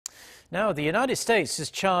Now, the United States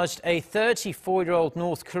has charged a 34-year-old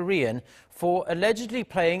North Korean for allegedly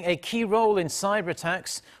playing a key role in cyber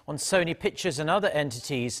attacks on Sony Pictures and other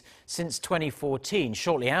entities since 2014,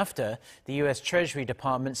 shortly after the U.S. Treasury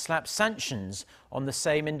Department slapped sanctions on the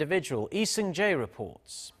same individual. Seung-jae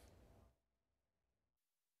reports.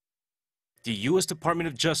 The U.S. Department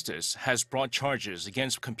of Justice has brought charges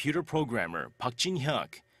against computer programmer Park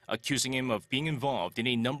Jin-hyok, accusing him of being involved in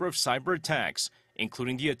a number of cyber attacks,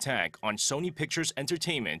 including the attack on Sony Pictures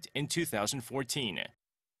Entertainment in 2014.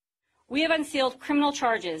 We have unsealed criminal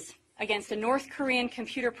charges against a North Korean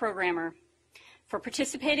computer programmer for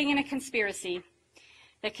participating in a conspiracy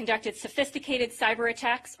that conducted sophisticated cyber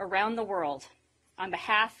attacks around the world on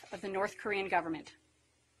behalf of the North Korean government.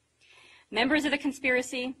 Members of the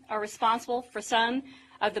conspiracy are responsible for some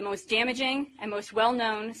of the most damaging and most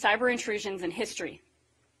well-known cyber intrusions in history,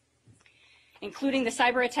 including the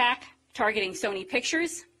cyber attack targeting Sony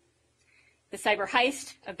Pictures, the cyber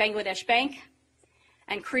heist of Bangladesh Bank,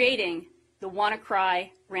 and creating the WannaCry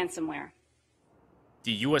ransomware.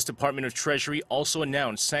 The U.S. Department of Treasury also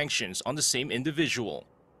announced sanctions on the same individual.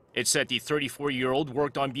 It said the 34-year-old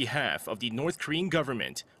worked on behalf of the North Korean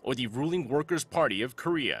government or the ruling Workers' Party of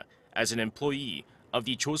Korea as an employee of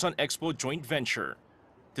the Chosun Expo joint venture.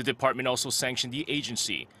 The department also sanctioned the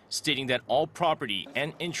agency, stating that all property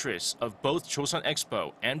and interests of both Chosun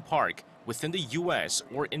Expo and Park within the U.S.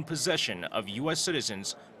 or in possession of U.S.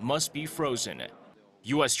 citizens must be frozen.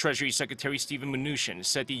 U.S. Treasury Secretary Steven Mnuchin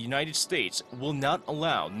said the United States will not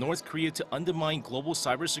allow North Korea to undermine global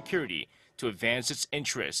cybersecurity to advance its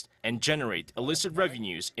interests and generate illicit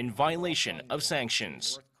revenues in violation of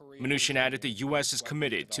sanctions. Mnuchin added the U.S. is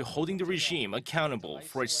committed to holding the regime accountable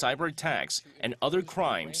for its cyber attacks and other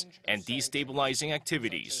crimes and destabilizing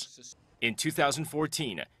activities. In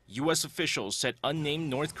 2014, U.S. officials said unnamed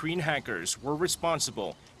North Korean hackers were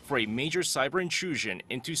responsible for a major cyber intrusion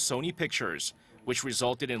into Sony Pictures, which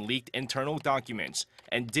resulted in leaked internal documents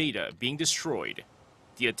and data being destroyed.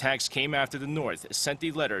 The attacks came after the North sent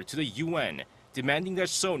a letter to the UN demanding that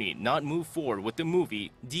Sony not move forward with the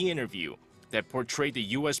movie The Interview that portrayed the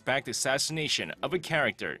U.S.-backed assassination of a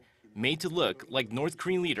character made to look like North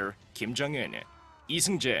Korean leader Kim Jong-un.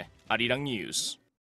 Seung-jae, Arirang News.